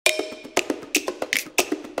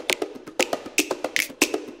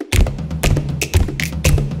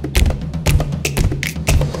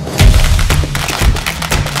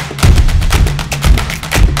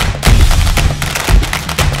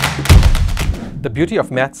The beauty of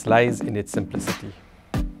maths lies in its simplicity.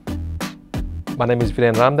 My name is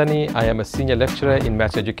Viren Ramdhany. I am a senior lecturer in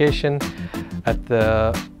maths education at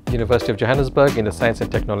the University of Johannesburg in the science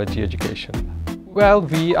and technology education. Well,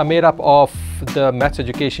 we are made up of, the maths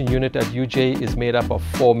education unit at UJ is made up of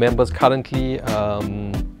 4 members currently.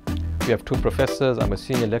 We have 2 professors. I'm a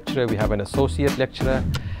senior lecturer. We have an associate lecturer.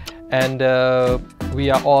 And we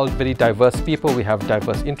are all very diverse people. We have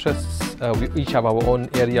diverse interests. We each have our own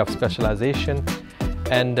area of specialization.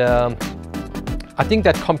 And I think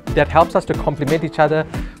that helps us to complement each other.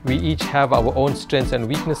 We each have our own strengths and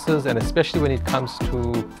weaknesses, and especially when it comes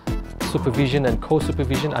to supervision and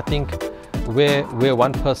co-supervision, I think where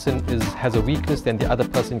one person has a weakness, then the other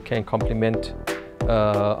person can complement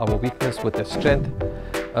our weakness with their strength.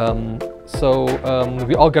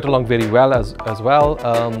 We all get along very well as well.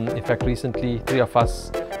 In fact, recently 3 of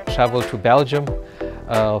us traveled to Belgium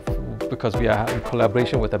because we are in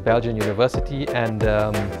collaboration with a Belgian university, and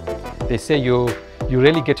they say you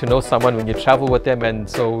really get to know someone when you travel with them, and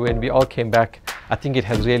so when we all came back, I think it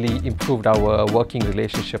has really improved our working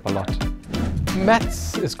relationship a lot.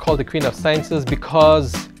 Maths is called the Queen of Sciences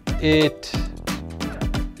because it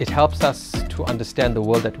helps us to understand the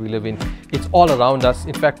world that we live in. It's all around us.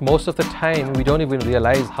 In fact, most of the time we don't even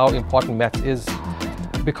realize how important maths is,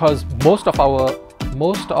 because most of our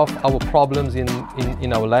problems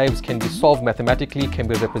in our lives can be solved mathematically, can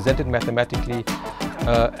be represented mathematically,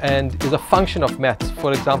 and is a function of maths.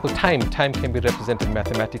 For example, time can be represented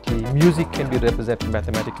mathematically, music can be represented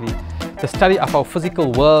mathematically, the study of our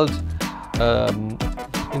physical world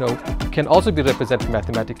can also be represented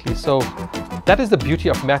mathematically. So that is the beauty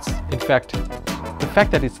of maths. In fact, the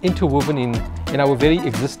fact that it's interwoven in our very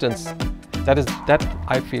existence, that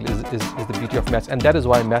I feel is the beauty of maths, and that is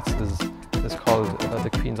why maths is called the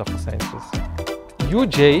Queens of the Sciences.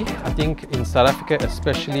 UJ, I think in South Africa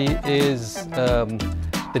especially, is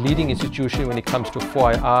the leading institution when it comes to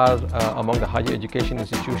 4IR among the higher education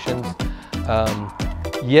institutions.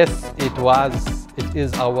 Yes, it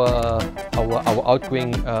is our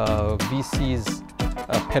outgoing VC's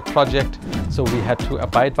pet project, so we had to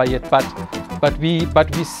abide by it. But we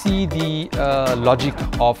see the logic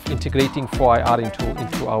of integrating 4IR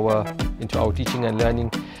into our teaching and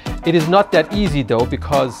learning. It is not that easy though,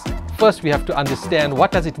 because first we have to understand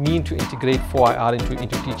what does it mean to integrate 4IR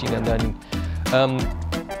into teaching and learning.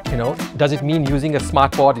 Does it mean using a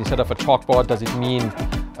smartboard instead of a chalkboard? Does it mean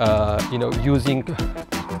using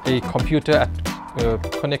a computer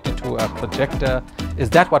connected to a projector? Is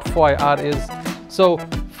that what 4IR is? So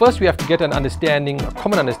first we have to get a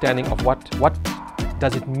common understanding of what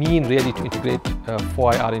does it mean really to integrate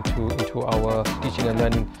 4IR into our teaching and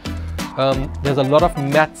learning. There's a lot of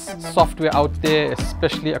maths software out there,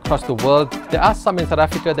 especially across the world. There are some in South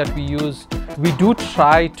Africa that we use. We do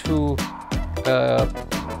try to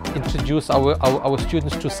introduce our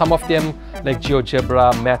students to some of them, like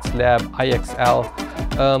GeoGebra, MathsLab, IXL.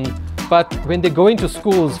 But when they go into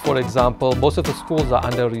schools, for example, most of the schools are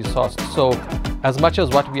under-resourced. So as much as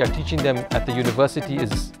what we are teaching them at the university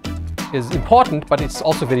is important, but it's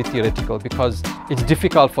also very theoretical, because it's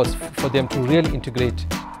difficult for them to really integrate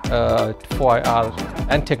 4IR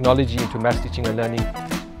and technology into maths teaching and learning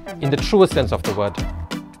in the truest sense of the word.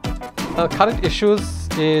 Current issues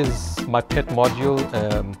is my pet module.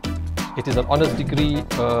 It is an honors degree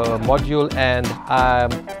module, and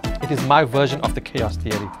it is my version of the chaos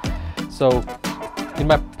theory. So in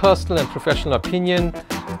my personal and professional opinion,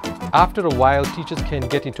 after a while teachers can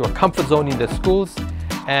get into a comfort zone in their schools,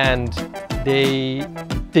 and they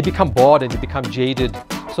become bored and they become jaded.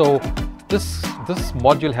 So this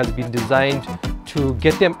module has been designed to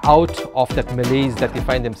get them out of that malaise that they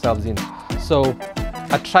find themselves in. So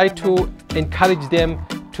I try to encourage them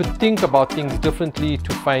to think about things differently,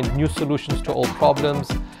 to find new solutions to old problems,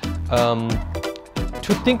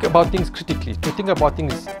 to think about things critically, to think about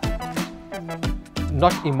things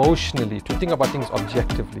not emotionally, to think about things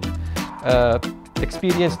objectively.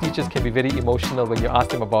 Experienced teachers can be very emotional when you ask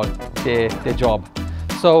them about their job.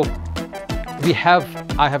 So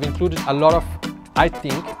I have included a lot of, I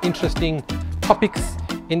think, interesting topics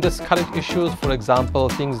in this current issues. For example,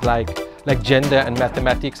 things like gender and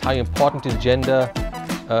mathematics. How important is gender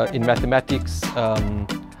in mathematics?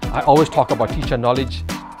 I always talk about teacher knowledge.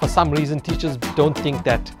 For some reason, teachers don't think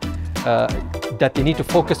that they need to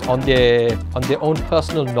focus on their own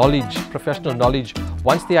personal knowledge, professional knowledge.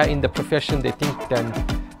 Once they are in the profession, they think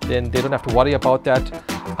then they don't have to worry about that.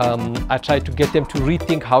 I try to get them to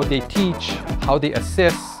rethink how they teach, how they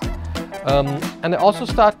assess, and I also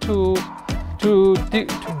start to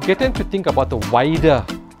get them to think about the wider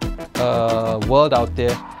world out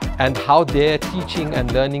there, and how their teaching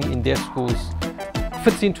and learning in their schools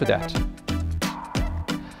fits into that.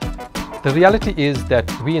 The reality is that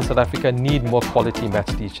we in South Africa need more quality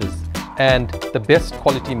maths teachers, and the best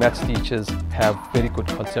quality maths teachers have very good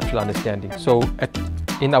conceptual understanding. So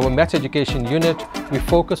in our maths education unit, we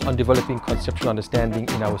focus on developing conceptual understanding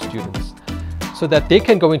in our students so that they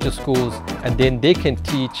can go into schools and then they can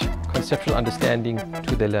teach conceptual understanding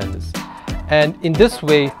to their learners. And in this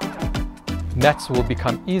way, maths will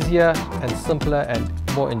become easier and simpler and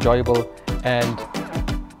more enjoyable, and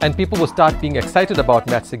people will start being excited about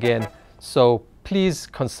maths again. So please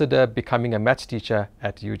consider becoming a maths teacher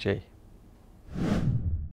at UJ.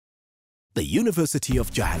 The University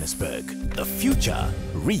of Johannesburg, the future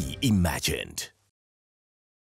reimagined.